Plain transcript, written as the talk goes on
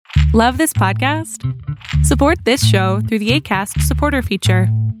Love this podcast? Support this show through the Acast supporter feature.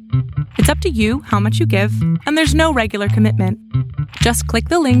 It's up to you how much you give, and there's no regular commitment. Just click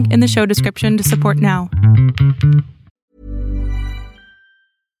the link in the show description to support now.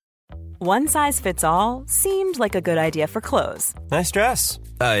 One size fits all seemed like a good idea for clothes. Nice dress.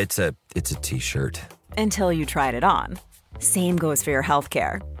 It's a t-shirt. Until you tried it on. Same goes for your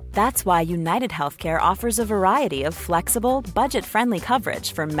healthcare. That's why United Healthcare offers a variety of flexible, budget-friendly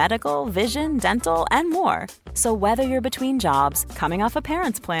coverage for medical, vision, dental, and more. So whether you're between jobs, coming off a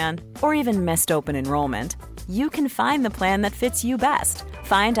parent's plan, or even missed open enrollment, you can find the plan that fits you best.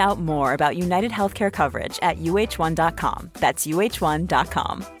 Find out more about United Healthcare coverage at uh1.com. That's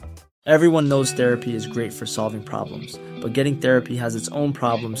uh1.com. Everyone knows therapy is great for solving problems, but getting therapy has its own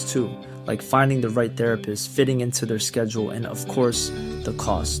problems too, like finding the right therapist, fitting into their schedule, and of course, the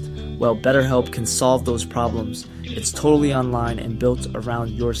cost. Well, BetterHelp can solve those problems. It's totally online and built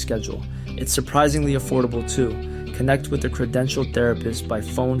around your schedule. It's surprisingly affordable too. Connect with a credentialed therapist by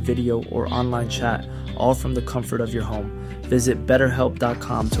phone, video, or online chat, all from the comfort of your home. Visit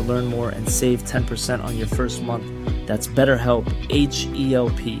BetterHelp.com to learn more and save 10% on your first month. That's BetterHelp,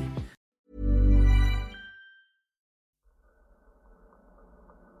 H-E-L-P.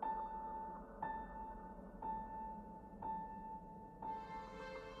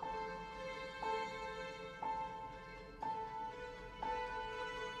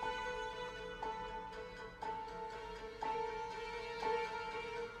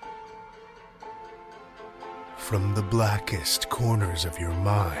 From the blackest corners of your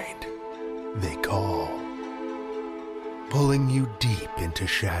mind, they call, pulling you deep into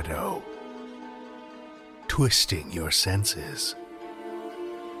shadow, twisting your senses,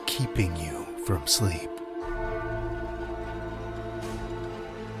 keeping you from sleep.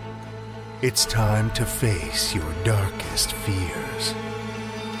 It's time to face your darkest fears.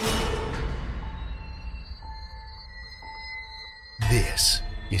 This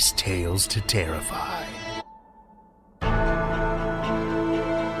is Tales to Terrify.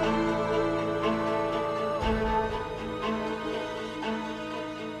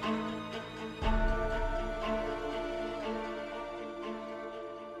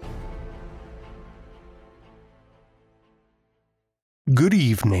 Good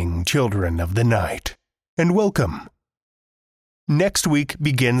evening, children of the night, and welcome. Next week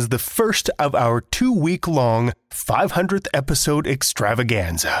begins the first of our 2-week-long 500th episode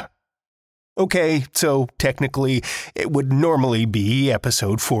extravaganza. Okay, so technically it would normally be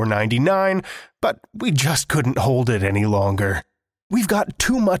episode 499, but we just couldn't hold it any longer. We've got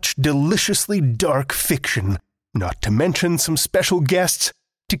too much deliciously dark fiction, not to mention some special guests,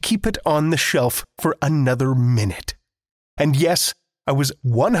 to keep it on the shelf for another minute. And yes, I was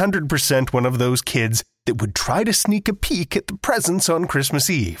 100% one of those kids that would try to sneak a peek at the presents on Christmas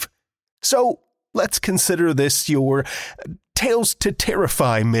Eve. So let's consider this your Tales to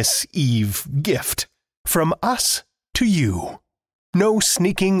Terrify Miss Eve gift. From us to you. No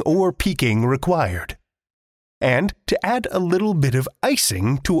sneaking or peeking required. And to add a little bit of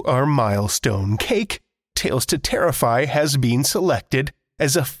icing to our milestone cake, Tales to Terrify has been selected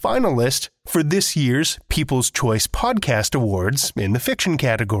as a finalist for this year's People's Choice Podcast Awards in the fiction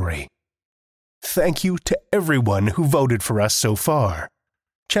category. Thank you to everyone who voted for us so far.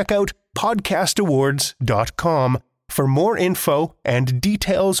 Check out podcastawards.com for more info and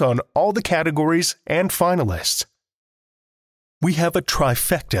details on all the categories and finalists. We have a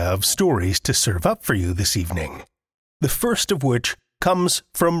trifecta of stories to serve up for you this evening, the first of which comes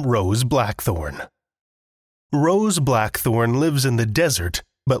from Rose Blackthorn. Rose Blackthorn lives in the desert,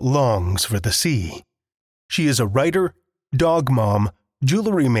 but longs for the sea. She is a writer, dog mom,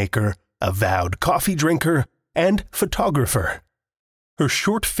 jewelry maker, avowed coffee drinker, and photographer. Her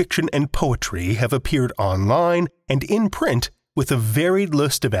short fiction and poetry have appeared online and in print with a varied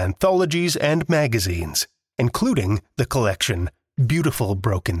list of anthologies and magazines, including the collection Beautiful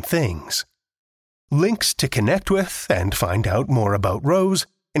Broken Things. Links to connect with and find out more about Rose,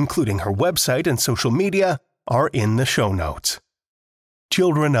 including her website and social media, are in the show notes.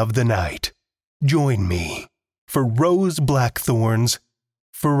 Children of the night, join me for Rose Blackthorn's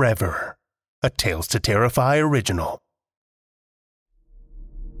Forever, a Tales to Terrify original.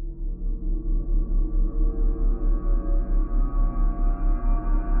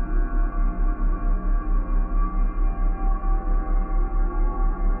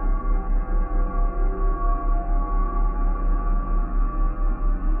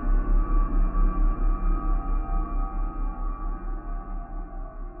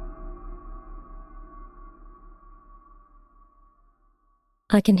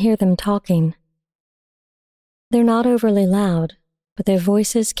 I can hear them talking. They're not overly loud, but their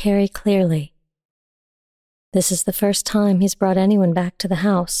voices carry clearly. This is the first time he's brought anyone back to the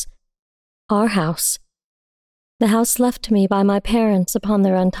house. Our house. The house left to me by my parents upon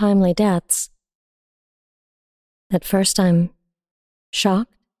their untimely deaths. At first I'm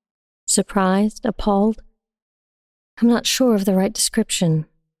shocked, surprised, appalled. I'm not sure of the right description.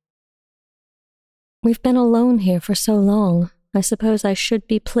 We've been alone here for so long, I suppose I should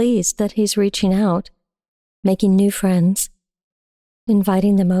be pleased that he's reaching out, making new friends,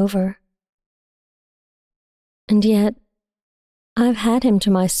 inviting them over. And yet, I've had him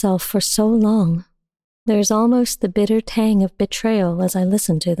to myself for so long, there's almost the bitter tang of betrayal as I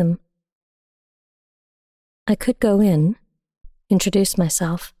listen to them. I could go in, introduce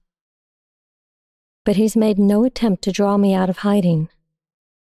myself, but he's made no attempt to draw me out of hiding.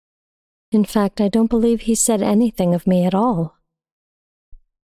 In fact, I don't believe he said anything of me at all.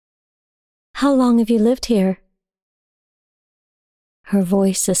 How long have you lived here? Her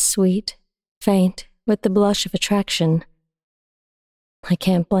voice is sweet, faint, with the blush of attraction. I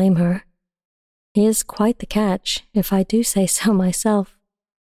can't blame her. He is quite the catch, if I do say so myself.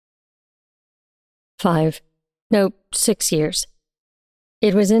 6 years.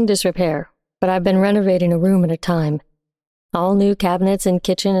 It was in disrepair, but I've been renovating a room at a time. All new cabinets in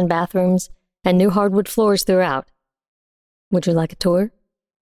kitchen and bathrooms, and new hardwood floors throughout. Would you like a tour?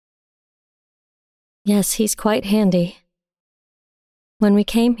 Yes, he's quite handy. When we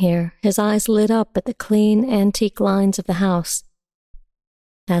came here, his eyes lit up at the clean, antique lines of the house.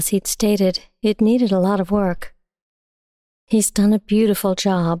 As he'd stated, it needed a lot of work. He's done a beautiful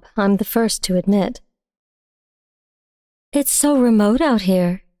job, I'm the first to admit. It's so remote out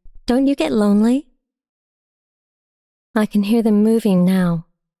here. Don't you get lonely? I can hear them moving now,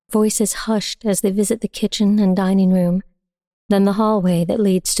 voices hushed as they visit the kitchen and dining room, then the hallway that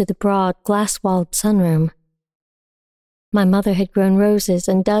leads to the broad, glass-walled sunroom. My mother had grown roses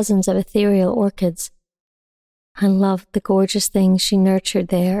and dozens of ethereal orchids. I loved the gorgeous things she nurtured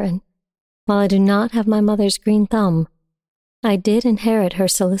there, and while I do not have my mother's green thumb, I did inherit her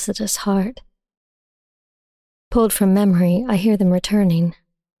solicitous heart. Pulled from memory, I hear them returning,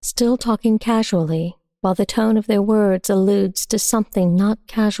 still talking casually, while the tone of their words alludes to something not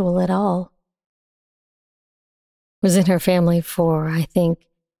casual at all. Was in her family for, I think,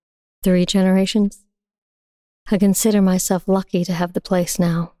 3 generations. I consider myself lucky to have the place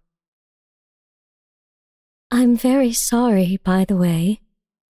now. I'm very sorry, by the way.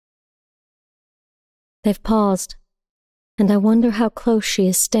 They've paused, and I wonder how close she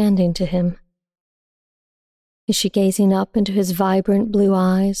is standing to him. Is she gazing up into his vibrant blue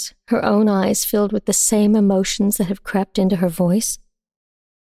eyes, her own eyes filled with the same emotions that have crept into her voice?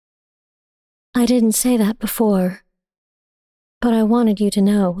 I didn't say that before, but I wanted you to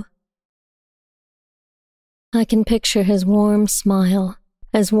know. I can picture his warm smile,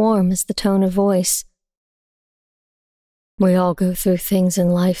 as warm as the tone of voice. We all go through things in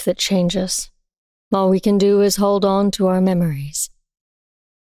life that change us. All we can do is hold on to our memories.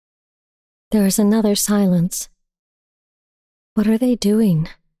 There is another silence. What are they doing?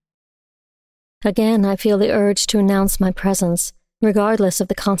 Again, I feel the urge to announce my presence, regardless of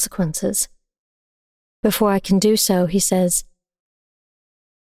the consequences. Before I can do so, he says,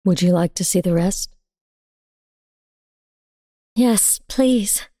 "Would you like to see the rest?" Yes,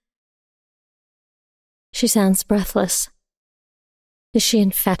 please. She sounds breathless. Is she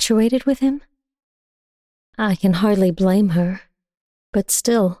infatuated with him? I can hardly blame her, but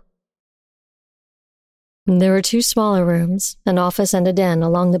still. There are 2 smaller rooms, an office and a den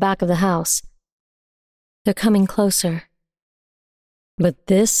along the back of the house. They're coming closer. But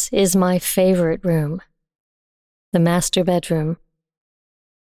this is my favorite room, the master bedroom.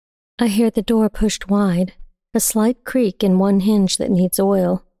 I hear the door pushed wide, a slight creak in one hinge that needs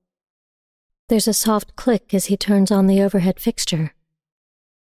oil. There's a soft click as he turns on the overhead fixture.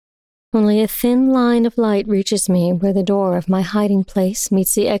 Only a thin line of light reaches me where the door of my hiding place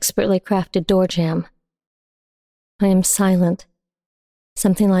meets the expertly crafted door jamb. I am silent,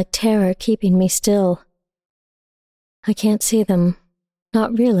 something like terror keeping me still. I can't see them,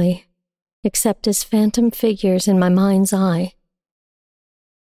 not really, except as phantom figures in my mind's eye.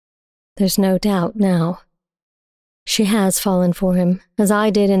 There's no doubt now. She has fallen for him, as I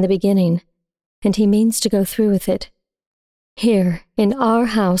did in the beginning, and he means to go through with it. Here, in our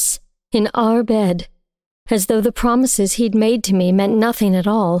house, in our bed, as though the promises he'd made to me meant nothing at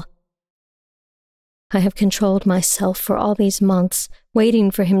all. I have controlled myself for all these months,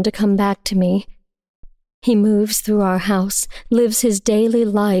 waiting for him to come back to me. He moves through our house, lives his daily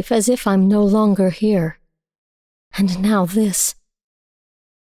life as if I'm no longer here. And now this.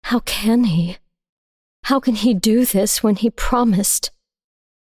 How can he? How can he do this when he promised?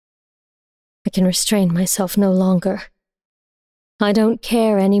 I can restrain myself no longer. I don't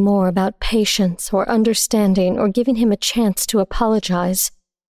care anymore about patience or understanding or giving him a chance to apologize.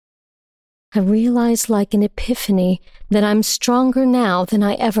 I realize like an epiphany that I'm stronger now than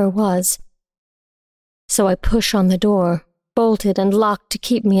I ever was. So I push on the door, bolted and locked to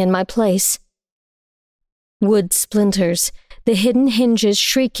keep me in my place. Wood splinters, the hidden hinges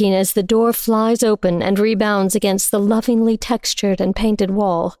shrieking as the door flies open and rebounds against the lovingly textured and painted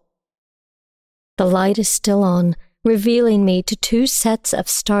wall. The light is still on, revealing me to two sets of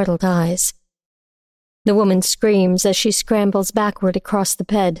startled eyes. The woman screams as she scrambles backward across the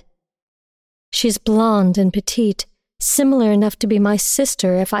bed. She's blonde and petite, similar enough to be my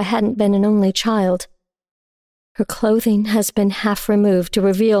sister if I hadn't been an only child. Her clothing has been half removed to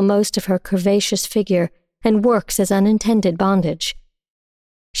reveal most of her curvaceous figure and works as unintended bondage.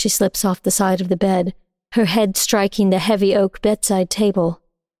 She slips off the side of the bed, her head striking the heavy oak bedside table,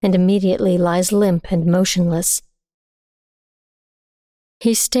 and immediately lies limp and motionless.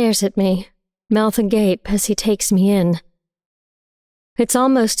 He stares at me, mouth agape as he takes me in. It's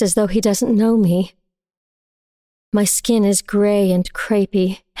almost as though he doesn't know me. My skin is gray and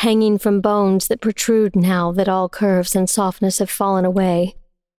crepey, hanging from bones that protrude now that all curves and softness have fallen away.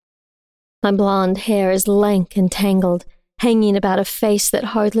 My blonde hair is lank and tangled, hanging about a face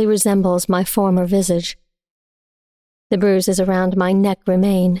that hardly resembles my former visage. The bruises around my neck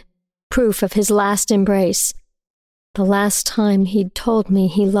remain, proof of his last embrace, the last time he'd told me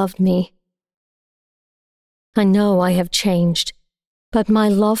he loved me. I know I have changed, but my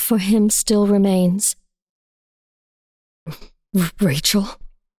love for him still remains. Rachel,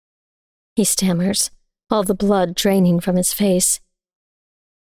 he stammers, all the blood draining from his face.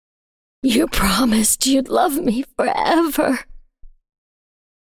 You promised you'd love me forever.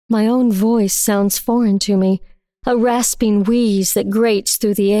 My own voice sounds foreign to me, a rasping wheeze that grates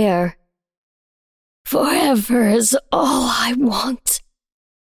through the air. Forever is all I want.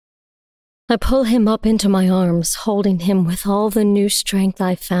 I pull him up into my arms, holding him with all the new strength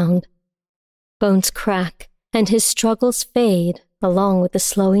I found. Bones crack, and his struggles fade along with the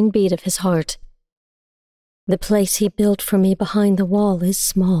slowing beat of his heart. The place he built for me behind the wall is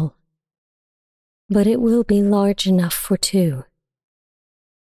small, but it will be large enough for two.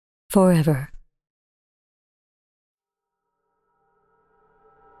 Forever.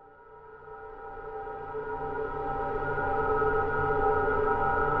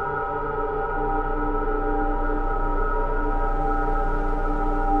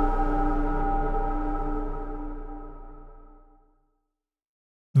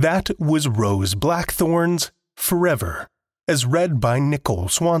 That was Rose Blackthorn's Forever, as read by Nicole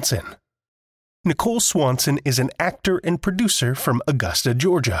Swanson. Nicole Swanson is an actor and producer from Augusta,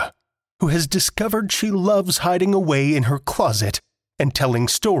 Georgia, who has discovered she loves hiding away in her closet and telling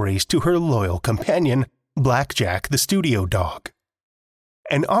stories to her loyal companion, Blackjack the studio dog.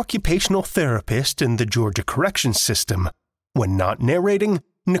 An occupational therapist in the Georgia Corrections System, when not narrating,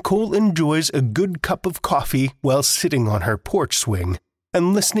 Nicole enjoys a good cup of coffee while sitting on her porch swing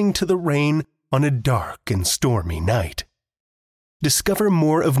and listening to the rain on a dark and stormy night. Discover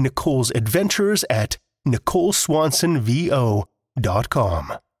more of Nicole's adventures at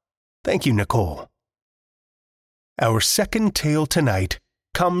NicoleSwansonVO.com. Thank you, Nicole. Our second tale tonight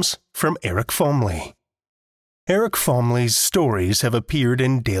comes from Eric Fomley. Eric Fomley's stories have appeared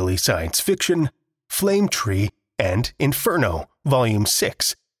in Daily Science Fiction, Flame Tree, and Inferno, Volume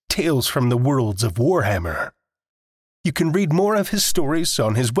 6, Tales from the Worlds of Warhammer. You can read more of his stories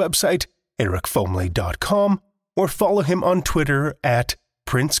on his website, ericfomley.com, or follow him on Twitter at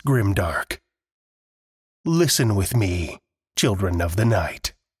Prince Grimdark. Listen with me, children of the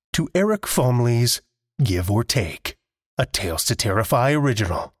night, to Eric Fomley's Give or Take, a Tales to Terrify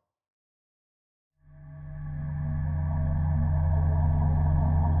original.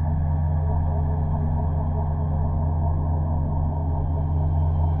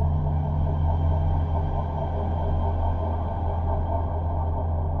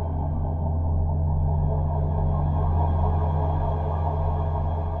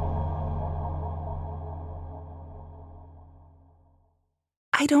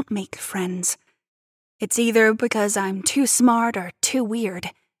 I don't make friends. It's either because I'm too smart or too weird.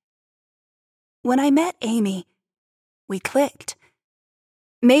 When I met Amy, we clicked.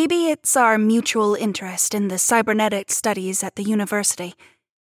 Maybe it's our mutual interest in the cybernetic studies at the university.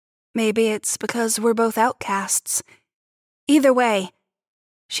 Maybe it's because we're both outcasts. Either way,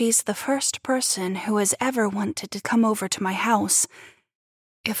 she's the first person who has ever wanted to come over to my house.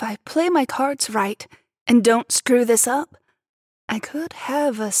 If I play my cards right and don't screw this up, I could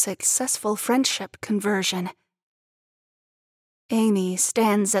have a successful friendship conversion. Amy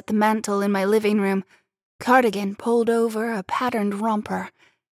stands at the mantel in my living room, cardigan pulled over a patterned romper.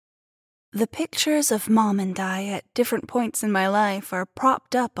 The pictures of Mom and I at different points in my life are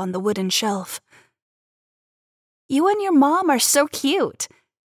propped up on the wooden shelf. You and your mom are so cute.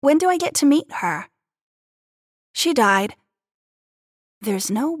 When do I get to meet her? She died. There's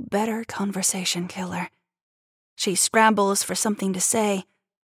no better conversation killer. She scrambles for something to say.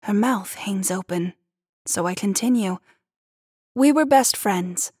 Her mouth hangs open, so I continue. We were best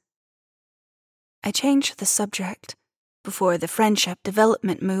friends. I change the subject before the friendship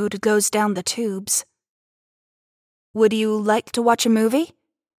development mood goes down the tubes. Would you like to watch a movie?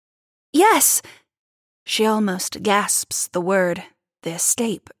 Yes! She almost gasps the word, the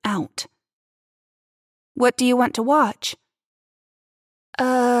escape, out. What do you want to watch?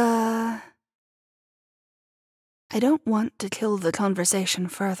 I don't want to kill the conversation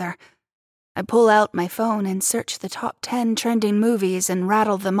further. I pull out my phone and search the top 10 trending movies and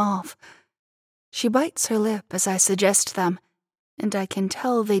rattle them off. She bites her lip as I suggest them, and I can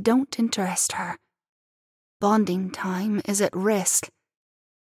tell they don't interest her. Bonding time is at risk.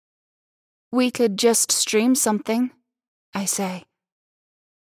 We could just stream something, I say.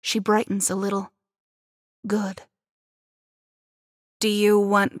 She brightens a little. Good. Do you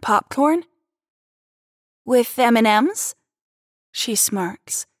want popcorn? With M&Ms? She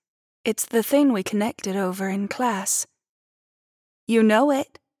smirks. It's the thing we connected over in class. You know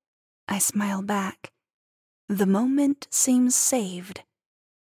it. I smile back. The moment seems saved.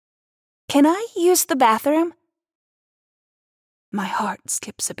 Can I use the bathroom? My heart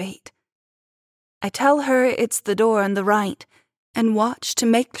skips a beat. I tell her it's the door on the right and watch to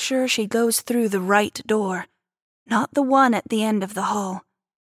make sure she goes through the right door, not the one at the end of the hall.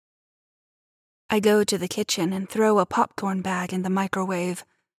 I go to the kitchen and throw a popcorn bag in the microwave.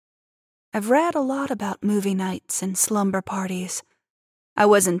 I've read a lot about movie nights and slumber parties. I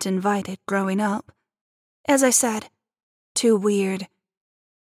wasn't invited growing up. As I said, too weird.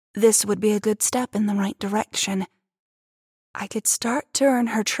 This would be a good step in the right direction. I could start to earn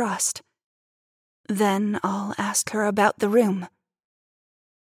her trust. Then I'll ask her about the room.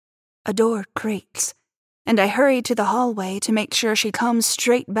 A door creaks, and I hurry to the hallway to make sure she comes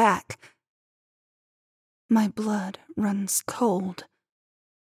straight back. My blood runs cold.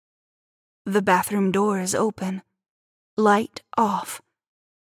 The bathroom door is open, light off.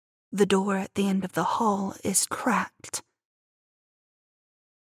 The door at the end of the hall is cracked.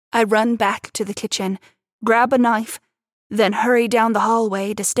 I run back to the kitchen, grab a knife, then hurry down the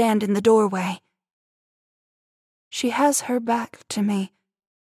hallway to stand in the doorway. She has her back to me.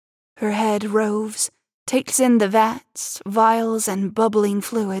 Her head roves, takes in the vats, vials, and bubbling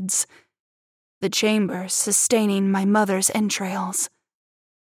fluids, the chamber sustaining my mother's entrails.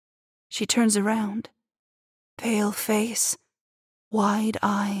 She turns around, pale face, wide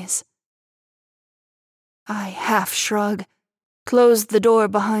eyes. I half shrug, close the door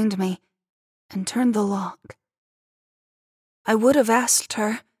behind me, and turn the lock. I would have asked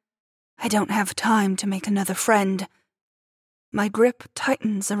her. I don't have time to make another friend. My grip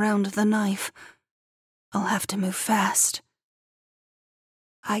tightens around the knife. I'll have to move fast.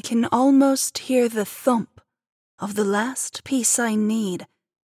 I can almost hear the thump of the last piece I need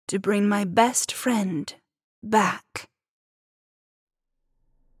to bring my best friend back.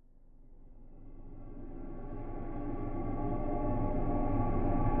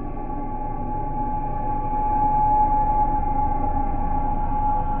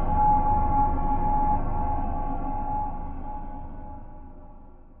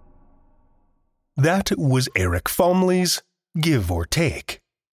 That was Eric Fomley's Give or Take,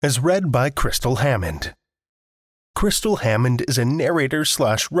 as read by Crystal Hammond. Crystal Hammond is a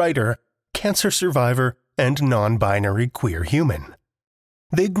narrator/writer, cancer survivor, and non-binary queer human.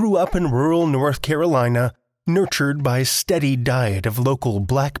 They grew up in rural North Carolina, nurtured by a steady diet of local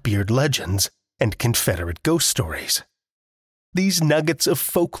Blackbeard legends and Confederate ghost stories. These nuggets of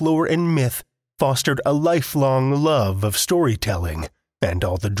folklore and myth fostered a lifelong love of storytelling and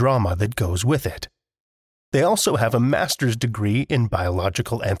all the drama that goes with it. They also have a master's degree in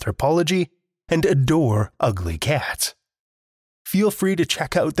biological anthropology and adore ugly cats. Feel free to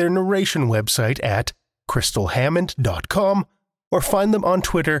check out their narration website at crystalhammond.com or find them on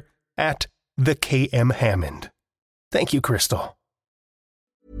Twitter at @thekmhammond. Thank you, Crystal.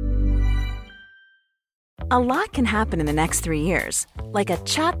 A lot can happen in the next 3 years. Like a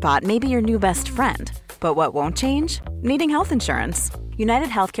chatbot may be your new best friend. But what won't change? Needing health insurance. United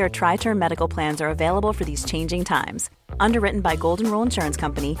Healthcare Tri-Term Medical Plans are available for these changing times. Underwritten by Golden Rule Insurance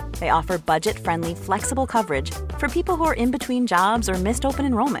Company, they offer budget-friendly, flexible coverage for people who are in between jobs or missed open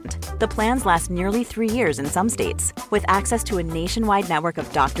enrollment. The plans last nearly 3 years in some states, with access to a nationwide network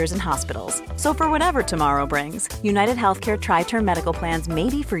of doctors and hospitals. So for whatever tomorrow brings, United Healthcare Tri-Term Medical Plans may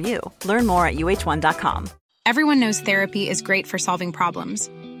be for you. Learn more at uh1.com. Everyone knows therapy is great for solving problems,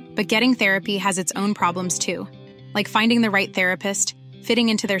 but getting therapy has its own problems too, like finding the right therapist, fitting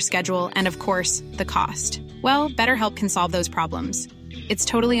into their schedule, and of course, the cost. Well, BetterHelp can solve those problems. It's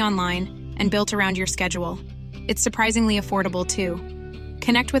totally online and built around your schedule. It's surprisingly affordable too.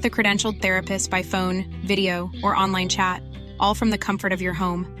 Connect with a credentialed therapist by phone, video, or online chat, all from the comfort of your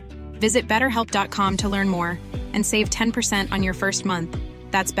home. Visit BetterHelp.com to learn more and save 10% on your first month.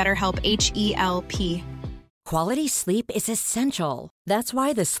 That's BetterHelp, H-E-L-P. Quality sleep is essential. That's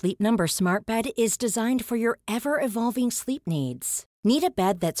why the Sleep Number Smart Bed is designed for your ever-evolving sleep needs. Need a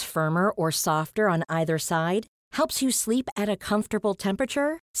bed that's firmer or softer on either side? Helps you sleep at a comfortable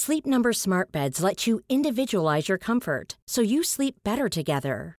temperature? Sleep Number Smart Beds let you individualize your comfort, so you sleep better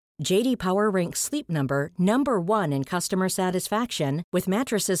together. J.D. Power ranks Sleep Number #1 in customer satisfaction with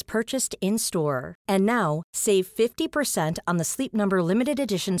mattresses purchased in-store. And now, save 50% on the Sleep Number Limited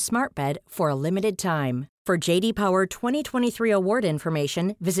Edition Smart Bed for a limited time. For J.D. Power 2023 award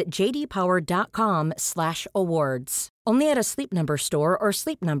information, visit jdpower.com/awards. Only at a Sleep Number store or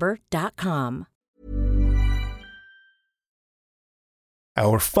sleepnumber.com.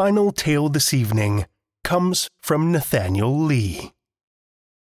 Our final tale this evening comes from Nathaniel Lee.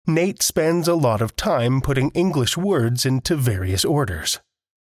 Nate spends a lot of time putting English words into various orders.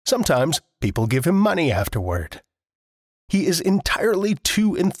 Sometimes people give him money afterward. He is entirely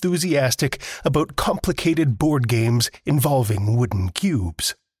too enthusiastic about complicated board games involving wooden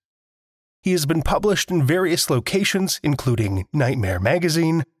cubes. He has been published in various locations, including Nightmare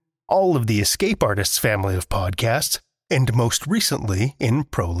Magazine, all of the Escape Artists family of podcasts, and most recently in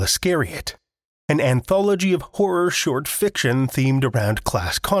Proletariat, an anthology of horror short fiction themed around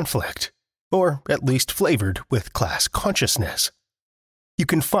class conflict, or at least flavored with class consciousness. You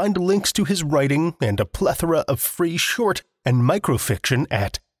can find links to his writing and a plethora of free short and microfiction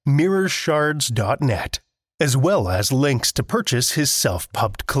at mirrorshards.net, as well as links to purchase his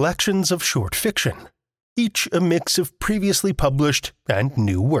self-pubbed collections of short fiction, each a mix of previously published and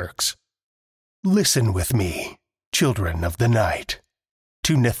new works. Listen with me, children of the night,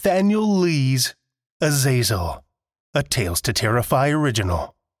 to Nathaniel Lee's Azazel, a Tales to Terrify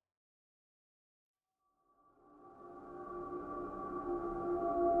original.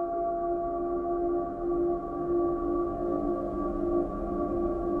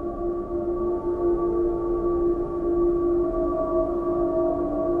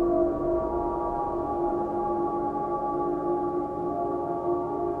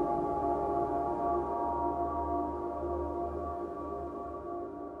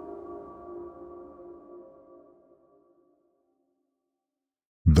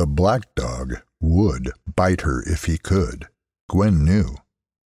 The black dog would bite her if he could, Gwen knew.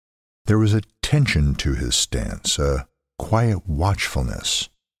 There was a tension to his stance, a quiet watchfulness.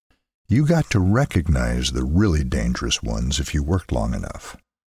 You got to recognize the really dangerous ones if you worked long enough.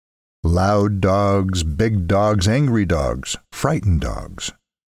 Loud dogs, big dogs, angry dogs, frightened dogs.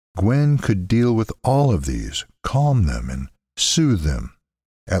 Gwen could deal with all of these, calm them and soothe them,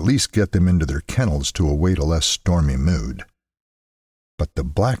 at least get them into their kennels to await a less stormy mood. But the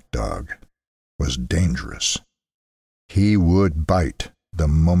black dog was dangerous. He would bite the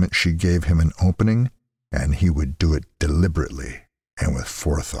moment she gave him an opening, and he would do it deliberately and with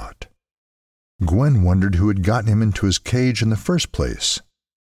forethought. Gwen wondered who had gotten him into his cage in the first place.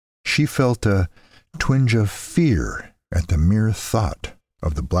 She felt a twinge of fear at the mere thought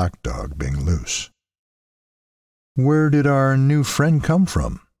of the black dog being loose. "Where did our new friend come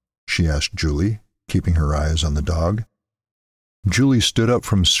from?" she asked Julie, keeping her eyes on the dog. Julie stood up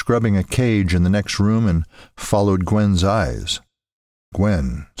from scrubbing a cage in the next room and followed Gwen's eyes.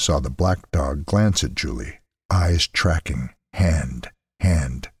 Gwen saw the black dog glance at Julie, eyes tracking, hand,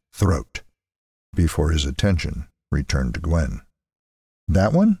 throat, before his attention returned to Gwen.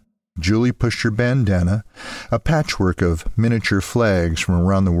 "That one?" Julie pushed her bandana, a patchwork of miniature flags from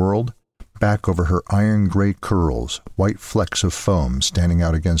around the world, back over her iron-gray curls, white flecks of foam standing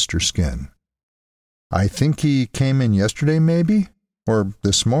out against her skin. "I think he came in yesterday, maybe? Or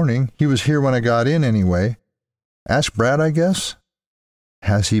this morning. He was here when I got in, anyway. Ask Brad, I guess.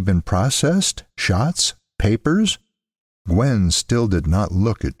 Has he been processed? Shots? Papers?" Gwen still did not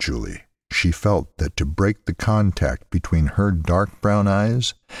look at Julie. She felt that to break the contact between her dark brown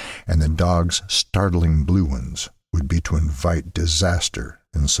eyes and the dog's startling blue ones would be to invite disaster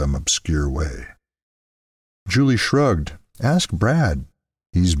in some obscure way. Julie shrugged. Ask Brad.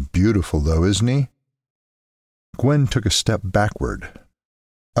 He's beautiful, though, isn't he? Gwen took a step backward.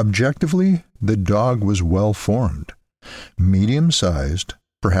 Objectively, the dog was well-formed. Medium-sized,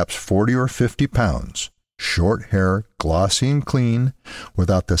 perhaps 40 or 50 pounds, short hair, glossy and clean,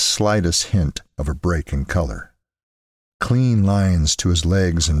 without the slightest hint of a break in color. Clean lines to his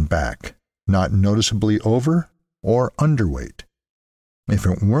legs and back, not noticeably over or underweight. If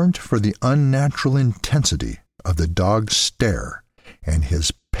it weren't for the unnatural intensity of the dog's stare and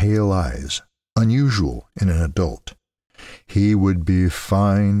his pale eyes, unusual in an adult, he would be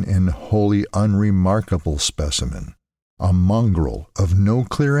fine and wholly unremarkable specimen, a mongrel of no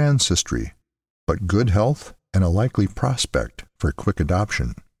clear ancestry, but good health and a likely prospect for quick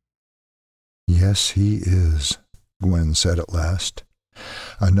adoption. Yes, he is, Gwen said at last.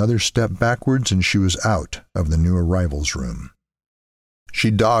 Another step backwards and she was out of the new arrival's room. She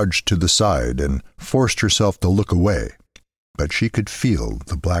dodged to the side and forced herself to look away, but she could feel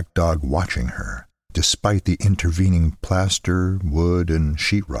the black dog watching her, despite the intervening plaster, wood, and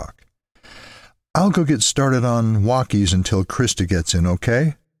sheetrock. I'll go get started on walkies until Krista gets in,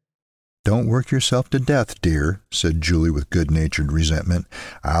 okay? Don't work yourself to death, dear, said Julie with good-natured resentment.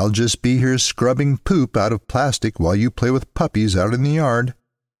 I'll just be here scrubbing poop out of plastic while you play with puppies out in the yard.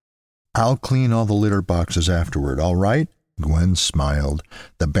 I'll clean all the litter boxes afterward, all right? Gwen smiled,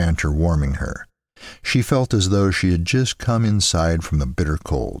 the banter warming her. She felt as though she had just come inside from the bitter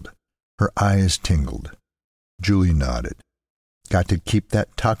cold. Her eyes tingled. Julie nodded. Got to keep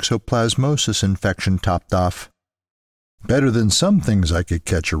that toxoplasmosis infection topped off. Better than some things I could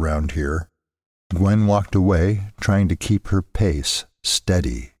catch around here. Gwen walked away, trying to keep her pace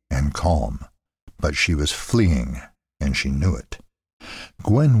steady and calm, but she was fleeing, and she knew it.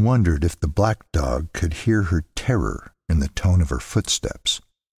 Gwen wondered if the black dog could hear her terror in the tone of her footsteps.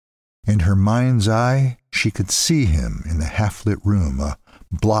 In her mind's eye, she could see him in the half-lit room, a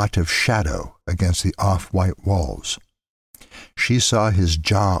blot of shadow against the off-white walls. She saw his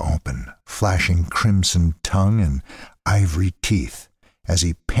jaw open, flashing crimson tongue and ivory teeth, as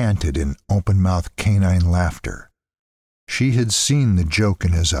he panted in open-mouthed canine laughter. She had seen the joke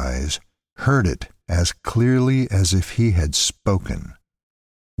in his eyes, heard it as clearly as if he had spoken.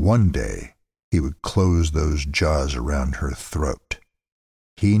 One day he would close those jaws around her throat.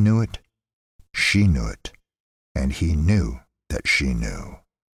 He knew it, she knew it, and he knew that she knew.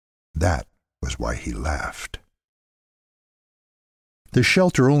 That was why he laughed. The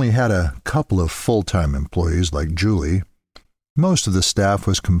shelter only had a couple of full-time employees like Julie. Most of the staff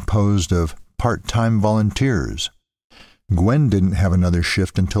was composed of part-time volunteers. Gwen didn't have another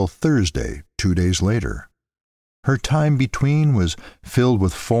shift until Thursday, 2 days later. Her time between was filled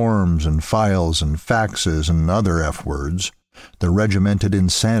with forms and files and faxes and other F-words, the regimented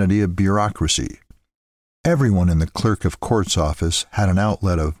insanity of bureaucracy. Everyone in the clerk of court's office had an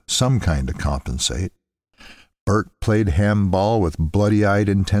outlet of some kind to compensate. Bert played handball with bloody-eyed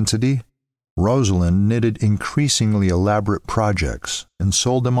intensity. Rosalind knitted increasingly elaborate projects and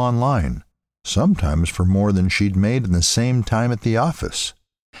sold them online, sometimes for more than she'd made in the same time at the office.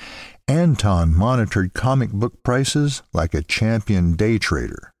 Anton monitored comic book prices like a champion day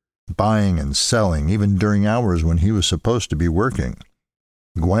trader, buying and selling even during hours when he was supposed to be working.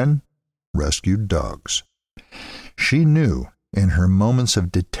 Gwen rescued dogs. She knew, in her moments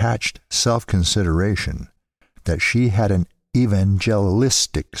of detached self-consideration, that she had an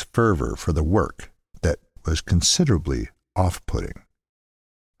evangelistic fervor for the work that was considerably off-putting.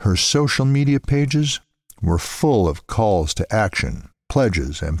 Her social media pages were full of calls to action,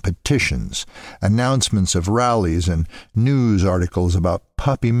 pledges and petitions, announcements of rallies and news articles about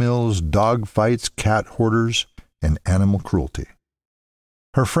puppy mills, dog fights, cat hoarders, and animal cruelty.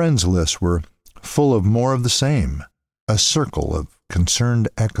 Her friends' lists were full of more of the same, a circle of concerned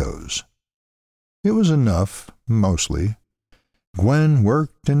echoes. It was enough, mostly. Gwen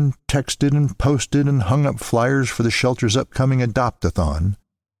worked and texted and posted and hung up flyers for the shelter's upcoming adopt-a-thon,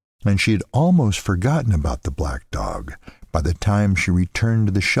 and she had almost forgotten about the black dog by the time she returned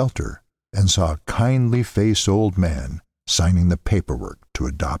to the shelter and saw a kindly-faced old man signing the paperwork to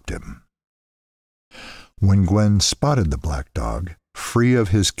adopt him. When Gwen spotted the black dog, free of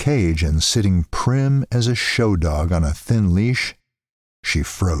his cage and sitting prim as a show dog on a thin leash, she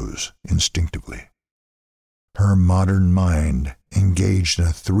froze instinctively. Her modern mind engaged in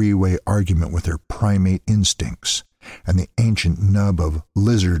a three-way argument with her primate instincts and the ancient nub of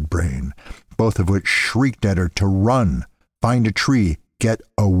lizard brain, both of which shrieked at her to run, find a tree, get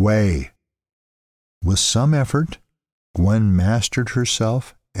away. With some effort, Gwen mastered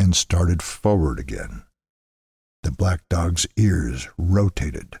herself and started forward again. The black dog's ears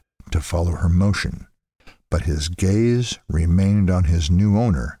rotated to follow her motion, but his gaze remained on his new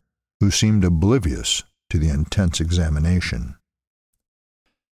owner, who seemed oblivious to the intense examination.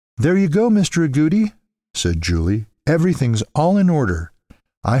 "There you go, Mr. Agouti," said Julie. "Everything's all in order.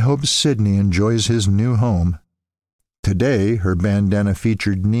 I hope Sidney enjoys his new home." Today, her bandana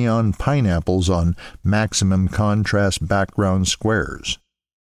featured neon pineapples on maximum contrast background squares.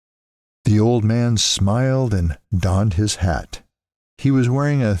 The old man smiled and donned his hat. He was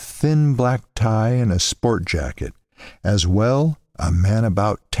wearing a thin black tie and a sport jacket, as well a man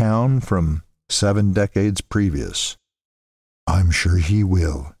about town from 7 decades previous. "I'm sure he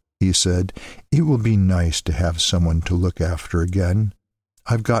will," he said. "It will be nice to have someone to look after again.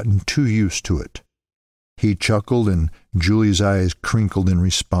 I've gotten too used to it." He chuckled, and Julie's eyes crinkled in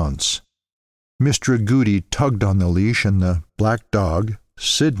response. Mr. Agouti tugged on the leash, and the black dog,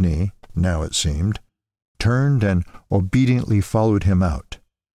 Sidney, now it seemed, turned and obediently followed him out.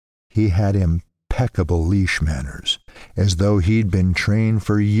 He had impeccable leash manners, as though he'd been trained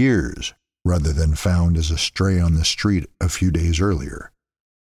for years rather than found as a stray on the street a few days earlier.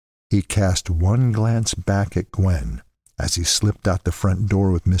 He cast one glance back at Gwen as he slipped out the front door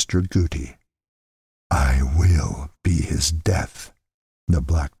with Mr. Agouti. "I will be his death," the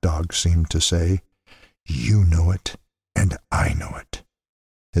black dog seemed to say. "You know it, and I know it."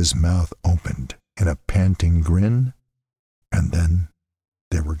 His mouth opened in a panting grin, and then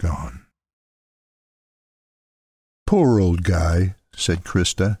they were gone. "Poor old guy," said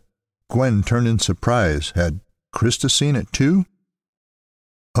Krista. Gwen turned in surprise. Had Krista seen it too?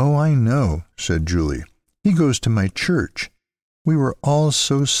 "Oh, I know," said Julie. "He goes to my church. We were all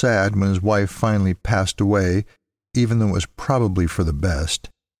so sad when his wife finally passed away, even though it was probably for the best.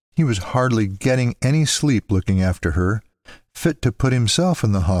 He was hardly getting any sleep looking after her, fit to put himself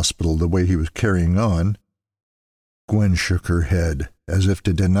in the hospital the way he was carrying on." Gwen shook her head, as if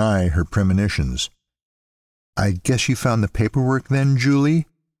to deny her premonitions. "I guess you found the paperwork then, Julie?"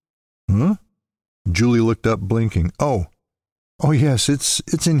 "Huh?" Julie looked up, blinking. Oh, yes,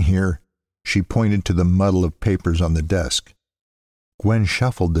 it's in here." She pointed to the muddle of papers on the desk. Gwen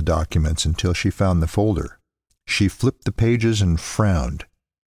shuffled the documents until she found the folder. She flipped the pages and frowned.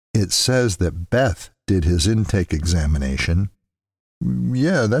 "It says that Beth did his intake examination."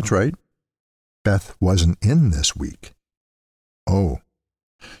 "Yeah, that's right." "Beth wasn't in this week." "Oh."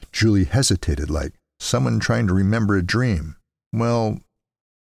 Julie hesitated, like someone trying to remember a dream. "Well,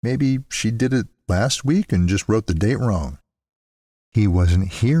 maybe she did it last week and just wrote the date wrong." "He wasn't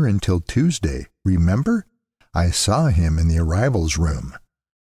here until Tuesday, remember? I saw him in the arrivals room."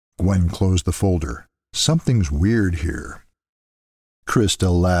 Gwen closed the folder. "Something's weird here." Krista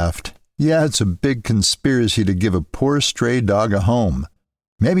laughed. "Yeah, it's a big conspiracy to give a poor stray dog a home.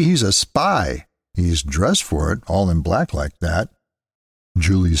 Maybe he's a spy. He's dressed for it, all in black like that."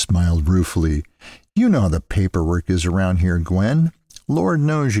 Julie smiled ruefully. "You know how the paperwork is around here, Gwen. Lord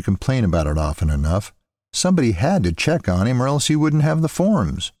knows you complain about it often enough. Somebody had to check on him or else he wouldn't have the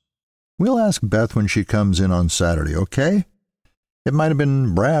forms. We'll ask Beth when she comes in on Saturday, okay? It might have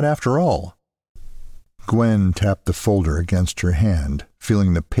been Brad after all." Gwen tapped the folder against her hand,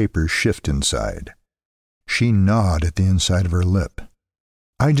 feeling the paper shift inside. She gnawed at the inside of her lip.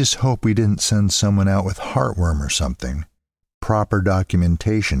 "I just hope we didn't send someone out with heartworm or something. Proper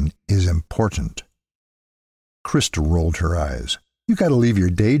documentation is important." Krista rolled her eyes. "You got to leave your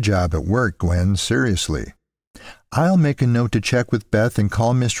day job at work, Gwen, seriously. I'll make a note to check with Beth and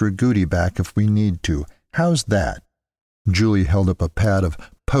call Mr. Agouti back if we need to. How's that?" Julie held up a pad of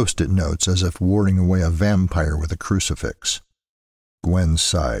Post-it notes as if warding away a vampire with a crucifix. Gwen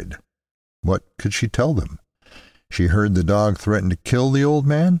sighed. What could she tell them? She heard the dog threaten to kill the old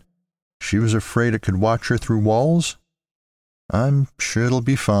man? She was afraid it could watch her through walls? "I'm sure it'll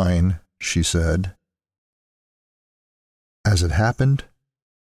be fine," she said. As it happened,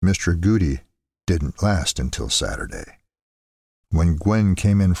 Mr. Agouti didn't last until Saturday. When Gwen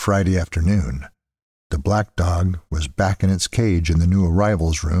came in Friday afternoon, the black dog was back in its cage in the new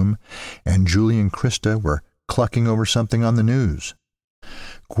arrivals room, and Julie and Krista were clucking over something on the news.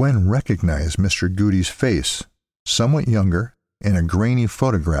 Gwen recognized Mr. Agouti's face, somewhat younger, in a grainy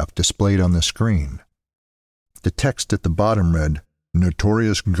photograph displayed on the screen. The text at the bottom read,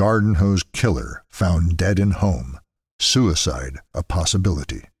 "Notorious garden hose killer found dead in home. Suicide a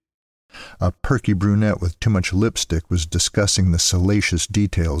possibility." A perky brunette with too much lipstick was discussing the salacious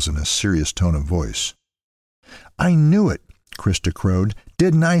details in a serious tone of voice. "I knew it," Krista crowed.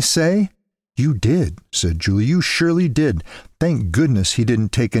 "Didn't I say?" "You did," said Julie. "You surely did. Thank goodness he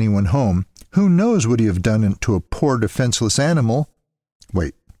didn't take anyone home. Who knows what he'd have done to a poor defenseless animal?"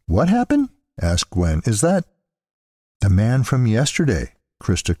 "Wait, what happened?" asked Gwen. "Is that—" "The man from yesterday,"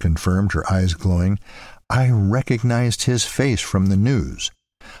 Krista confirmed, her eyes glowing. I recognized his face from the news.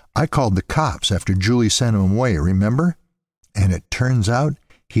 I called the cops after Julie sent him away, remember? And it turns out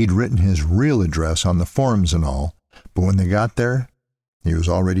he'd written his real address on the forms and all, but when they got there, he was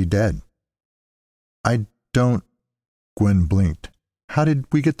already dead. I don't... Gwen blinked. How did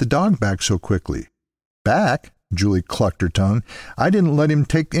we get the dog back so quickly? Back? Julie clucked her tongue. I didn't let him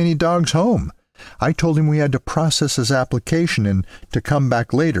take any dogs home. I told him we had to process his application and to come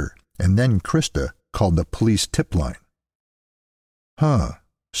back later, and then Krista called the police tip line. Huh,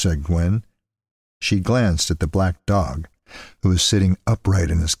 said Gwen. She glanced at the black dog, who was sitting upright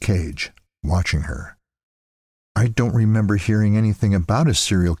in his cage, watching her. I don't remember hearing anything about a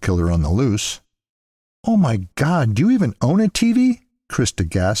serial killer on the loose. Oh my God, do you even own a TV? Krista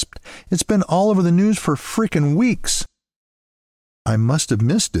gasped. It's been all over the news for frickin' weeks. I must have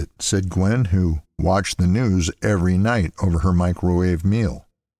missed it, said Gwen, who watched the news every night over her microwave meal.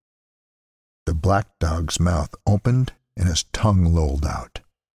 The black dog's mouth opened and his tongue lolled out.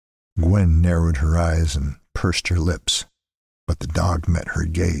 Gwen narrowed her eyes and pursed her lips, but the dog met her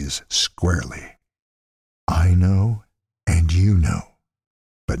gaze squarely. I know, and you know,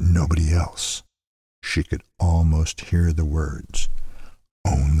 but nobody else. She could almost hear the words.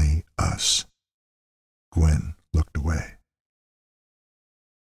 Only us. Gwen looked away.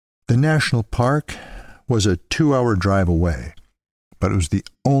 The national park was a 2-hour drive away, but it was the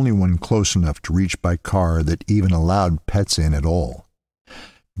only one close enough to reach by car that even allowed pets in at all.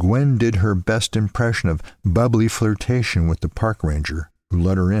 Gwen did her best impression of bubbly flirtation with the park ranger who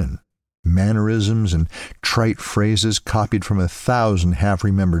let her in, mannerisms and trite phrases copied from 1,000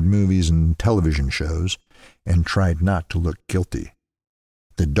 half-remembered movies and television shows, and tried not to look guilty.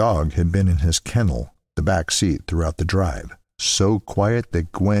 The dog had been in his kennel, the back seat, throughout the drive, so quiet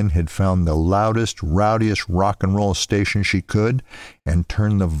that Gwen had found the loudest, rowdiest rock and roll station she could and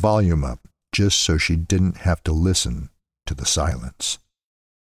turned the volume up just so she didn't have to listen to the silence.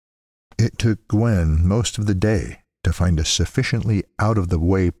 It took Gwen most of the day to find a sufficiently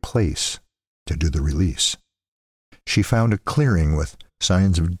out-of-the-way place to do the release. She found a clearing with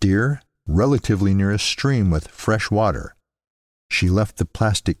signs of deer, relatively near a stream with fresh water. She left the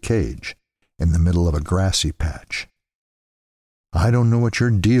plastic cage in the middle of a grassy patch. I don't know what your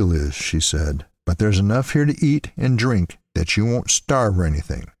deal is, she said, but there's enough here to eat and drink that you won't starve or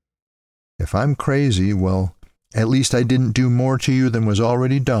anything. If I'm crazy, well, at least I didn't do more to you than was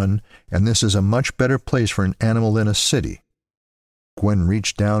already done, and this is a much better place for an animal than a city. Gwen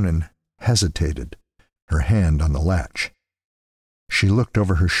reached down and hesitated, her hand on the latch. She looked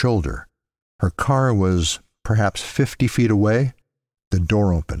over her shoulder. Her car was perhaps 50 feet away. The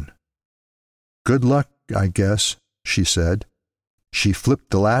door opened. Good luck, I guess, she said. She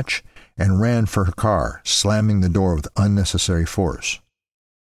flipped the latch and ran for her car, slamming the door with unnecessary force.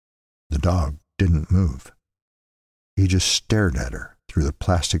 The dog didn't move. He just stared at her through the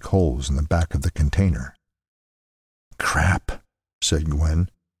plastic holes in the back of the container. Crap, said Gwen.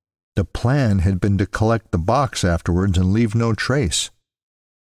 The plan had been to collect the box afterwards and leave no trace.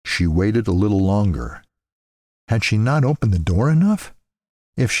 She waited a little longer. Had she not opened the door enough?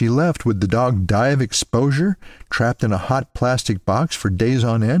 If she left, would the dog die of exposure, trapped in a hot plastic box for days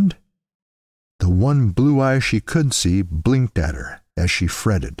on end? The one blue eye she could see blinked at her as she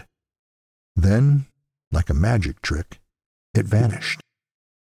fretted. Then, like a magic trick, it vanished.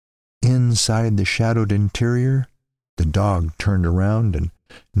 Inside the shadowed interior, the dog turned around and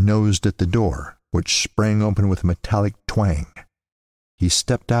nosed at the door, which sprang open with a metallic twang. He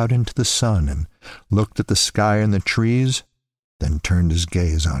stepped out into the sun and looked at the sky and the trees, then turned his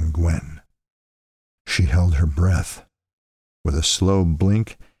gaze on Gwen. She held her breath. With a slow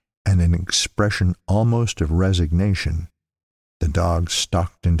blink and an expression almost of resignation, the dog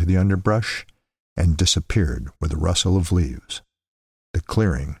stalked into the underbrush and disappeared with a rustle of leaves. The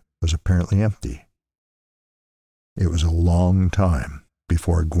clearing was apparently empty. It was a long time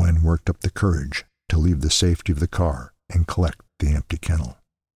before Gwen worked up the courage to leave the safety of the car and collect the empty kennel.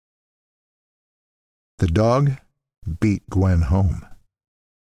 The dog beat Gwen home.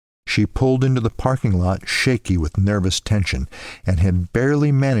 She pulled into the parking lot shaky with nervous tension and had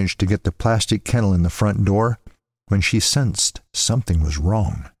barely managed to get the plastic kennel in the front door when she sensed something was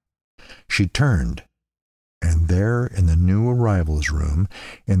wrong. She turned, and there in the new arrival's room,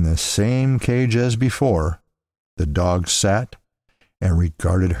 in the same cage as before, the dog sat and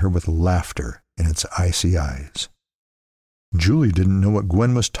regarded her with laughter in its icy eyes. Julie didn't know what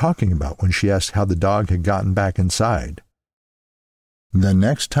Gwen was talking about when she asked how the dog had gotten back inside. The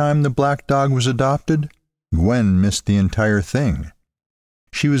next time the black dog was adopted, Gwen missed the entire thing.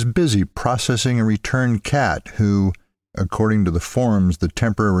 She was busy processing a returned cat who, according to the forms the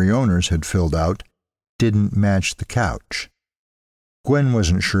temporary owners had filled out, didn't match the couch. Gwen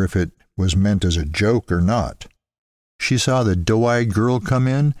wasn't sure if it was meant as a joke or not. She saw the doe-eyed girl come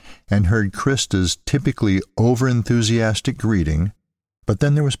in and heard Krista's typically over-enthusiastic greeting, but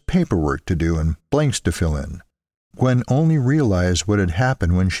then there was paperwork to do and blanks to fill in. Gwen only realized what had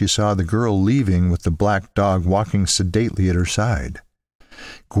happened when she saw the girl leaving with the black dog walking sedately at her side.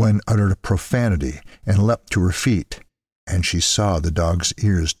 Gwen uttered a profanity and leapt to her feet, and she saw the dog's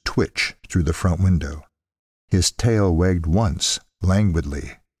ears twitch through the front window. His tail wagged once,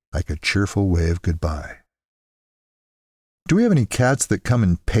 languidly, like a cheerful wave goodbye. "Do we have any cats that come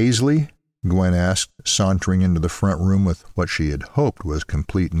in Paisley?" Gwen asked, sauntering into the front room with what she had hoped was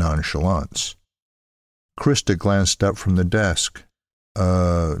complete nonchalance. Krista glanced up from the desk.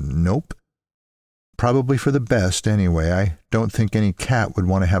 Nope. Probably for the best, anyway. I don't think any cat would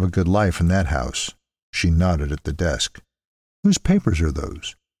want to have a good life in that house." She nodded at the desk. "Whose papers are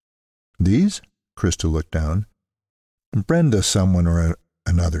those?" "These?" Krista looked down. "Brenda someone or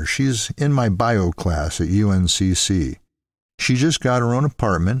another. She's in my bio class at UNCC. She just got her own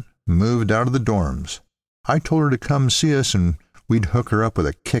apartment, moved out of the dorms. I told her to come see us and we'd hook her up with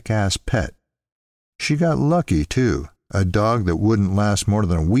a kick-ass pet. She got lucky, too, a dog that wouldn't last more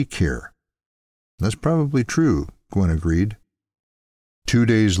than a week here." "That's probably true," Gwen agreed. 2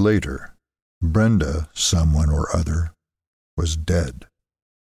 days later, Brenda, someone or other, was dead.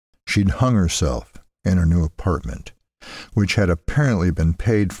 She'd hung herself in her new apartment, which had apparently been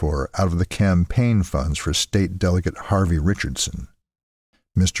paid for out of the campaign funds for State Delegate Harvey Richardson.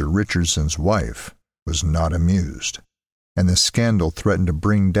 Mr. Richardson's wife was not amused, and the scandal threatened to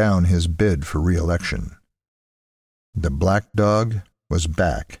bring down his bid for re-election. The black dog was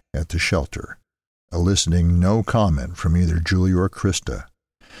back at the shelter, eliciting no comment from either Julie or Krista.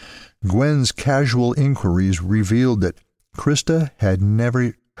 Gwen's casual inquiries revealed that Krista had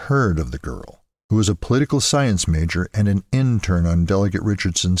never heard of the girl, who was a political science major and an intern on Delegate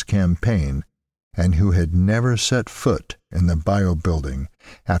Richardson's campaign, and who had never set foot in the bio building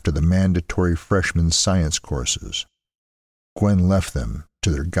after the mandatory freshman science courses. Gwen left them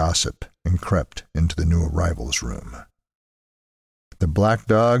to their gossip and crept into the new arrivals' room. The black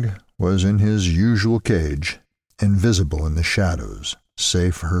dog was in his usual cage, invisible in the shadows,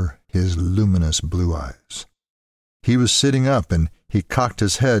 save for his luminous blue eyes. He was sitting up, and he cocked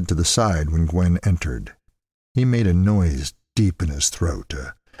his head to the side when Gwen entered. He made a noise deep in his throat,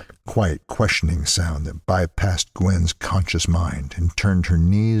 a quiet questioning sound that bypassed Gwen's conscious mind and turned her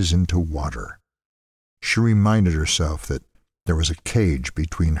knees into water. She reminded herself that there was a cage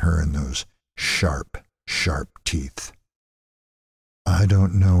between her and those sharp, sharp teeth. "I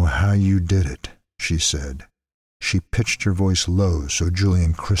don't know how you did it," she said. She pitched her voice low so Julie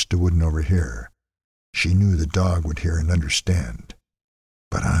and Krista wouldn't overhear. She knew the dog would hear and understand.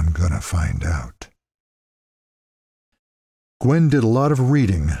 "But I'm gonna find out." Gwen did a lot of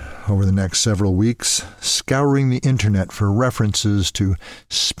reading over the next several weeks, scouring the internet for references to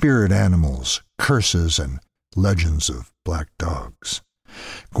spirit animals, curses, and legends of black dogs.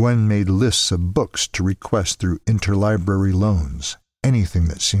 Gwen made lists of books to request through interlibrary loans, anything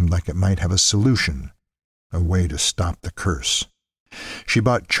that seemed like it might have a solution, a way to stop the curse. She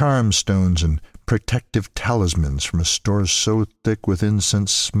bought charm stones and protective talismans from a store so thick with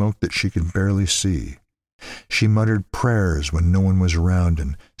incense smoke that she could barely see. She muttered prayers when no one was around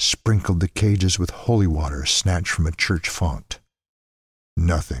and sprinkled the cages with holy water snatched from a church font.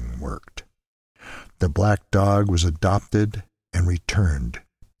 Nothing worked. The black dog was adopted and returned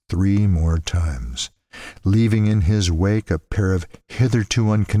 3 more times, leaving in his wake a pair of hitherto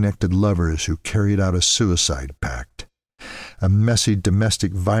unconnected lovers who carried out a suicide pact, a messy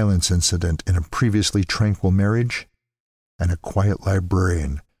domestic violence incident in a previously tranquil marriage, and a quiet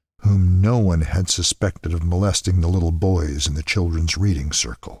librarian whom no one had suspected of molesting the little boys in the children's reading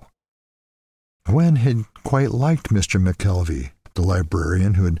circle. Gwen had quite liked Mr. McKelvey, the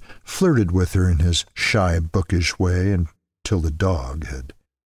librarian who had flirted with her in his shy, bookish way until the dog had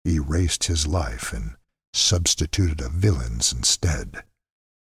erased his life and substituted a villain's instead.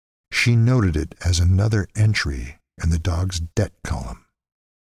 She noted it as another entry in the dog's debt column.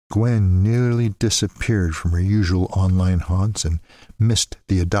 Gwen nearly disappeared from her usual online haunts and missed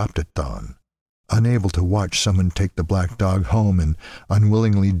the adopt-a-thon, unable to watch someone take the black dog home and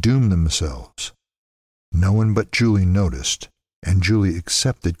unwillingly doom themselves. No one but Julie noticed, and Julie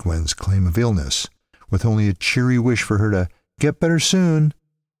accepted Gwen's claim of illness, with only a cheery wish for her to get better soon.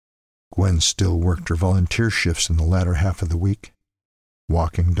 Gwen still worked her volunteer shifts in the latter half of the week,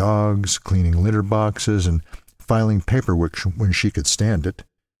 walking dogs, cleaning litter boxes, and filing paperwork when she could stand it.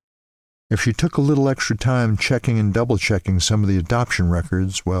 If she took a little extra time checking and double-checking some of the adoption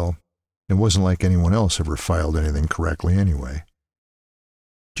records, well, It wasn't like anyone else ever filed anything correctly anyway.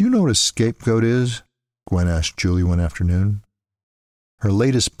 "Do you know what a scapegoat is?" Gwen asked Julie one afternoon. Her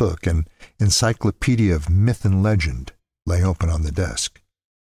latest book, an encyclopedia of myth and legend, lay open on the desk.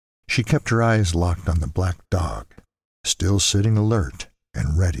 She kept her eyes locked on the black dog, still sitting alert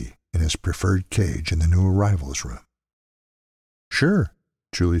and ready in his preferred cage in the new arrivals room. "Sure,"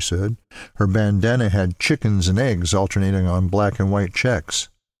 Julie said. Her bandana had chickens and eggs alternating on black and white checks.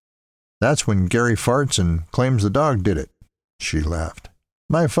 "That's when Gary farts and claims the dog did it," she laughed.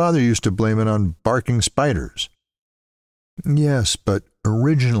 "My father used to blame it on barking spiders." "Yes, but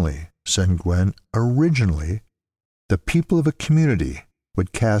originally," said Gwen, "originally, the people of a community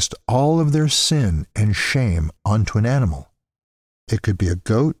would cast all of their sin and shame onto an animal. It could be a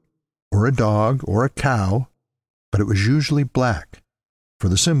goat, or a dog, or a cow, but it was usually black, for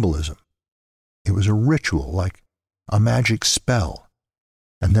the symbolism. It was a ritual, like a magic spell,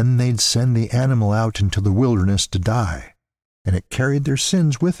 and then they'd send the animal out into the wilderness to die, and it carried their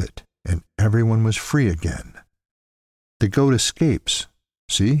sins with it, and everyone was free again. The goat escapes,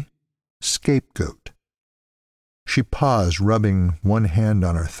 see? Scapegoat." She paused, rubbing one hand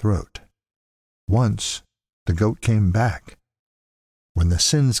on her throat. "Once, the goat came back. When the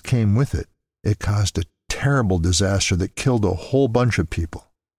sins came with it, it caused a terrible disaster that killed a whole bunch of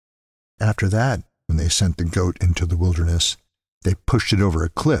people. After that, when they sent the goat into the wilderness, they pushed it over a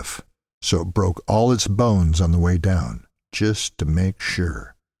cliff, so it broke all its bones on the way down, just to make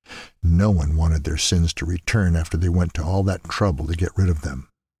sure. No one wanted their sins to return after they went to all that trouble to get rid of them."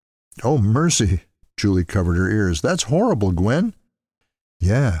 "Oh, mercy!" Julie covered her ears. "That's horrible, Gwen."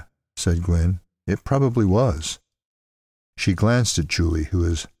 "Yeah," said Gwen. "It probably was." She glanced at Julie, who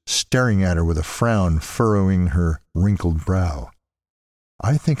was staring at her with a frown furrowing her wrinkled brow.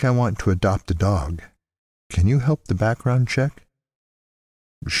 "I think I want to adopt a dog. Can you help the background check?"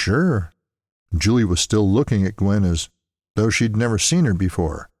 "Sure." Julie was still looking at Gwen as though she'd never seen her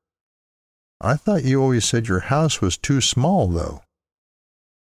before. "I thought you always said your house was too small, though."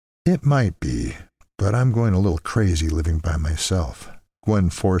 "It might be, but I'm going a little crazy living by myself." Gwen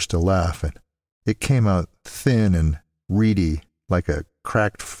forced a laugh, and it came out thin and reedy like a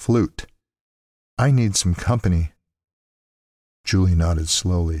cracked flute. "I need some company." Julie nodded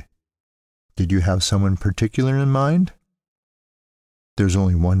slowly. "Did you have someone particular in mind?" "There's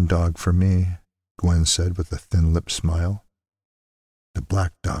only one dog for me," Gwen said with a thin-lipped smile. The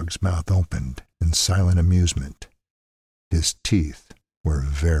black dog's mouth opened in silent amusement. His teeth were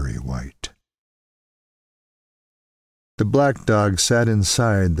very white. The black dog sat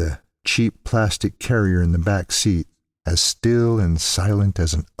inside the cheap plastic carrier in the back seat, as still and silent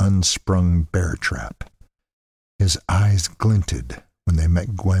as an unsprung bear trap. His eyes glinted when they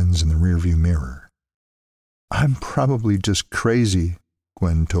met Gwen's in the rearview mirror. "I'm probably just crazy,"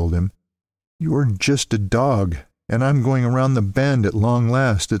 Gwen told him. "You're just a dog, and I'm going around the bend at long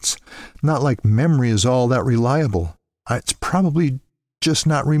last. It's not like memory is all that reliable. It's probably just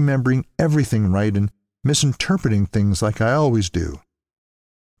not remembering everything right and misinterpreting things like I always do.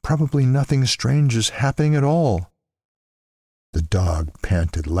 Probably nothing strange is happening at all." The dog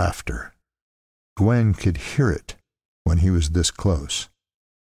panted laughter. Gwen could hear it when he was this close.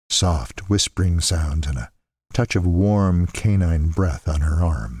 Soft, whispering sounds and a touch of warm canine breath on her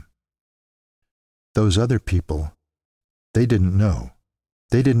arm. Those other people, they didn't know.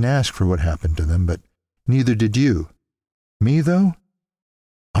 They didn't ask for what happened to them, but neither did you. Me, though?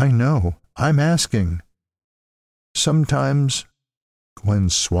 I know. I'm asking. Sometimes, Gwen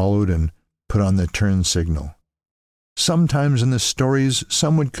swallowed and put on the turn signal. Sometimes in the stories,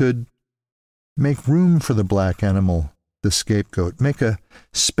 someone could make room for the black animal, the scapegoat, make a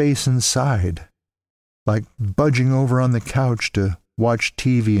space inside, like budging over on the couch to watch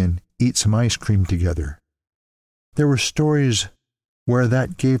TV and eat some ice cream together. There were stories where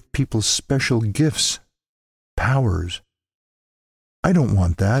that gave people special gifts, powers. I don't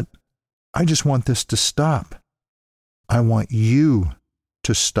want that. I just want this to stop. I want you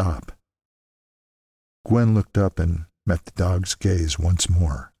to stop. Gwen looked up and met the dog's gaze once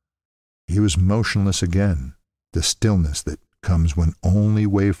more. He was motionless again, the stillness that comes when only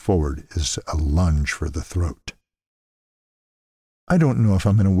way forward is a lunge for the throat. I don't know if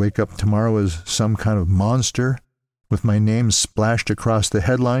I'm going to wake up tomorrow as some kind of monster, with my name splashed across the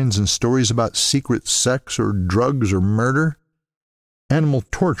headlines and stories about secret sex or drugs or murder. Animal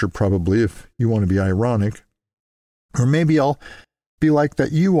torture, probably, if you want to be ironic. Or maybe I'll be like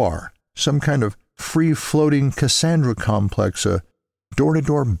that you are, some kind of free-floating Cassandra complex, a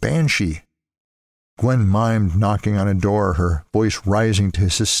door-to-door banshee. Gwen mimed knocking on a door, her voice rising to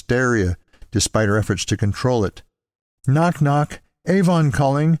hysteria despite her efforts to control it. "Knock, knock. Avon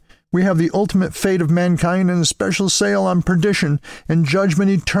calling. We have the ultimate fate of mankind and a special sale on perdition and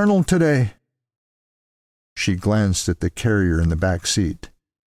judgment eternal today." She glanced at the carrier in the back seat.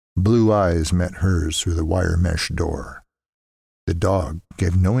 Blue eyes met hers through the wire mesh door. The dog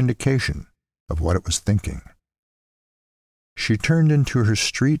gave no indication of what it was thinking. She turned into her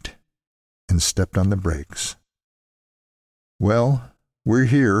street and stepped on the brakes. "Well, we're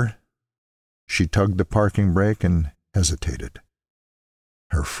here." She tugged the parking brake and hesitated.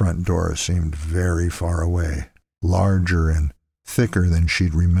 Her front door seemed very far away, larger and thicker than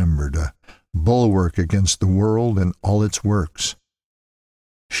she'd remembered, a bulwark against the world and all its works.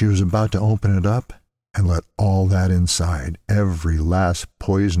 She was about to open it up and let all that inside, every last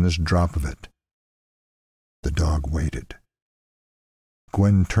poisonous drop of it. The dog waited.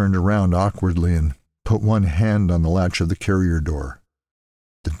 Gwen turned around awkwardly and put one hand on the latch of the carrier door.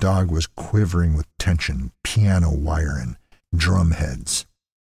 The dog was quivering with tension, piano wire and drum heads.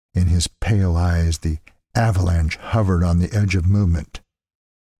 In his pale eyes, the avalanche hovered on the edge of movement.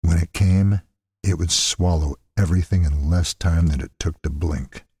 When it came, it would swallow everything in less time than it took to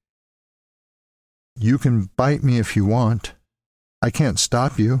blink. "You can bite me if you want. I can't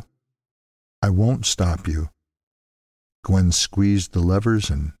stop you." "I won't stop you." Gwen squeezed the levers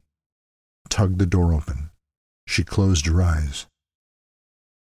and tugged the door open. She closed her eyes.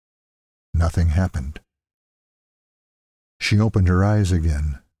 Nothing happened. She opened her eyes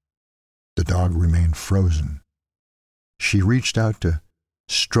again. The dog remained frozen. She reached out to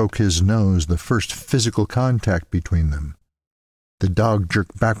stroke his nose, the first physical contact between them. The dog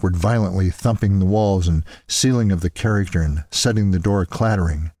jerked backward violently, thumping the walls and ceiling of the carriage and setting the door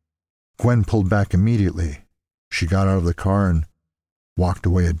clattering. Gwen pulled back immediately. She got out of the car and walked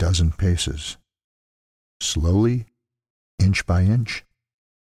away a dozen paces. Slowly, inch by inch,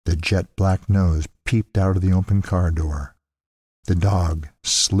 the jet-black nose peeped out of the open car door. The dog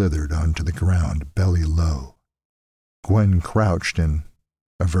slithered onto the ground, belly low. Gwen crouched and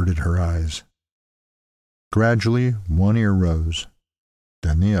averted her eyes. Gradually, one ear rose,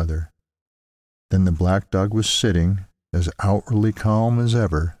 then the other. Then the black dog was sitting, as outwardly calm as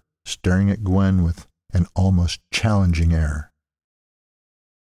ever, staring at Gwen with an almost challenging air.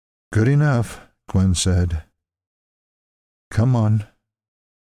 "Good enough," Gwen said. "Come on.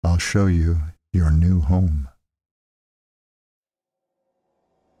 I'll show you your new home."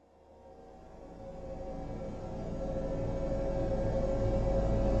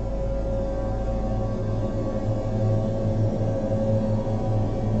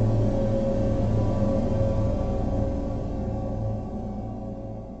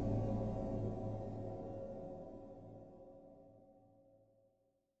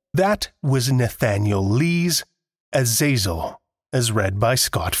 That was Nathaniel Lee's Azazel, as read by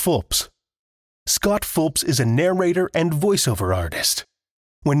Scott Fulps. Scott Fulps is a narrator and voiceover artist.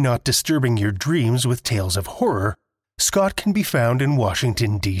 When not disturbing your dreams with tales of horror, Scott can be found in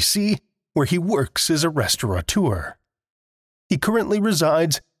Washington, D.C., where he works as a restaurateur. He currently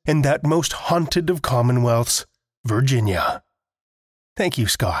resides in that most haunted of commonwealths, Virginia. Thank you,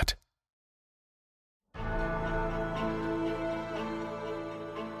 Scott.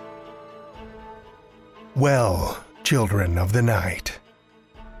 Well, children of the night,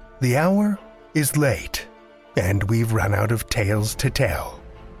 the hour is late, and we've run out of tales to tell.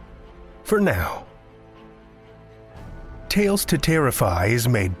 For now. Tales to Terrify is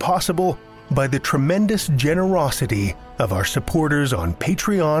made possible by the tremendous generosity of our supporters on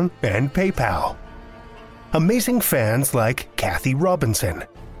Patreon and PayPal. Amazing fans like Kathy Robinson,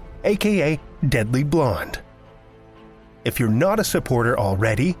 aka Deadly Blonde. If you're not a supporter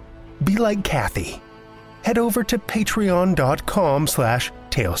already, be like Kathy. Head over to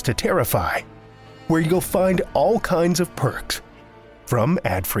patreon.com/Tales to Terrify, where you'll find all kinds of perks, from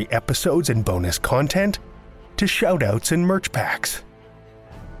ad-free episodes and bonus content to shoutouts and merch packs.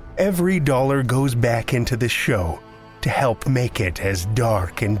 Every dollar goes back into the show to help make it as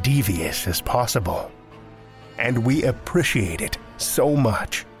dark and devious as possible. And we appreciate it so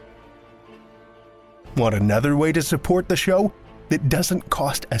much. Want another way to support the show that doesn't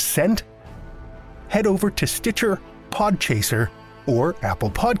cost a cent? Head over to Stitcher, Podchaser, or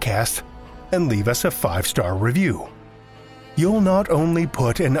Apple Podcasts and leave us a 5-star review. You'll not only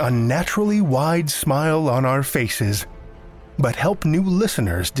put an unnaturally wide smile on our faces, but help new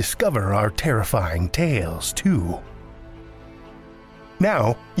listeners discover our terrifying tales, too.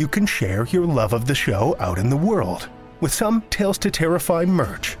 Now, you can share your love of the show out in the world with some Tales to Terrify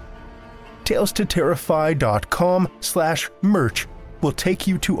merch. TalesToTerrify.com/merch will take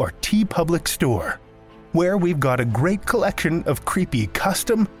you to our TeePublic store, where we've got a great collection of creepy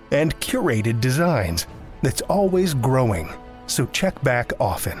custom and curated designs that's always growing, so check back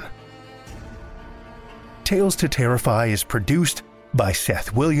often. Tales to Terrify is produced by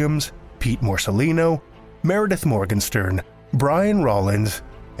Seth Williams, Pete Morcellino, Meredith Morgenstern, Brian Rollins,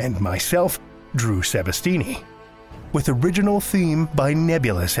 and myself, Drew Sebastini, with original theme by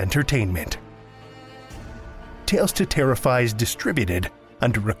Nebulous Entertainment. Tales to Terrify is distributed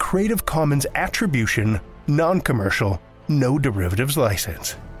under a Creative Commons Attribution, Non-Commercial, No Derivatives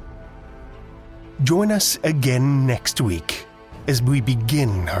license. Join us again next week as we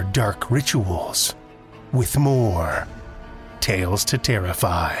begin our dark rituals with more Tales to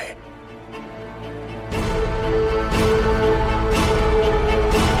Terrify.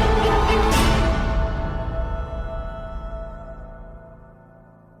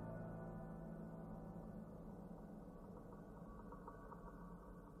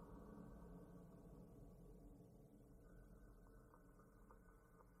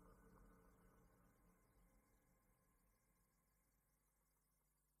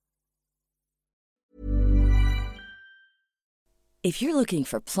 If you're looking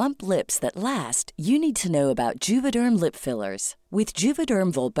for plump lips that last, you need to know about Juvederm lip fillers. With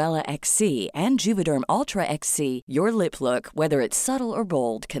Juvederm Volbella XC and Juvederm Ultra XC, your lip look, whether it's subtle or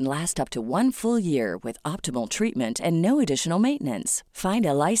bold, can last up to 1 full year with optimal treatment and no additional maintenance. Find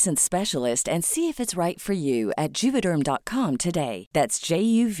a licensed specialist and see if it's right for you at Juvederm.com today. That's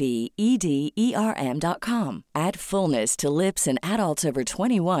JUVEDERM.com. Add fullness to lips in adults over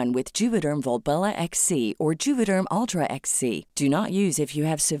 21 with Juvederm Volbella XC or Juvederm Ultra XC. Do not use if you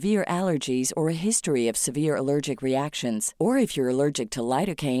have severe allergies or a history of severe allergic reactions, or if you're allergic to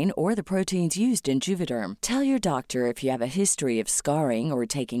lidocaine or the proteins used in Juvederm. Tell your doctor if you have a history of scarring or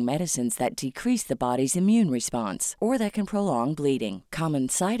taking medicines that decrease the body's immune response or that can prolong bleeding. Common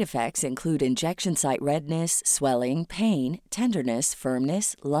side effects include injection site redness, swelling, pain, tenderness,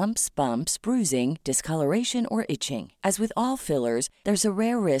 firmness, lumps, bumps, bruising, discoloration, or itching. As with all fillers, there's a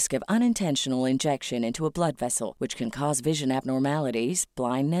rare risk of unintentional injection into a blood vessel, which can cause vision abnormalities,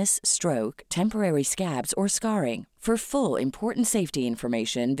 blindness, stroke, temporary scabs, or scarring. For full, important safety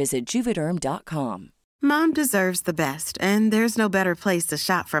information, visit Juvederm.com. Mom deserves the best, and there's no better place to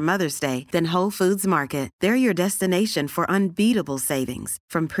shop for Mother's Day than Whole Foods Market. They're your destination for unbeatable savings,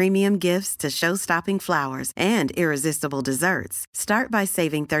 from premium gifts to show-stopping flowers and irresistible desserts. Start by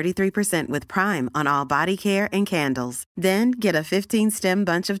saving 33% with Prime on all body care and candles. Then get a 15-stem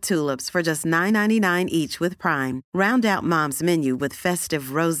bunch of tulips for just $9.99 each with Prime. Round out Mom's menu with festive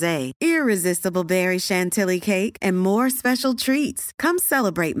rosé, irresistible berry chantilly cake, and more special treats. Come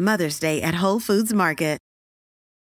celebrate Mother's Day at Whole Foods Market.